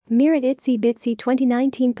Mira Itsy Bitsy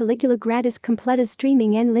 2019 pelicula gratis completas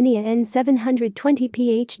streaming en línea en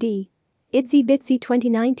 720p HD. Itsy Bitsy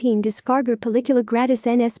 2019 descargar pelicula gratis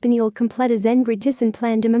en español completas en gratis en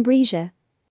plan de membresía.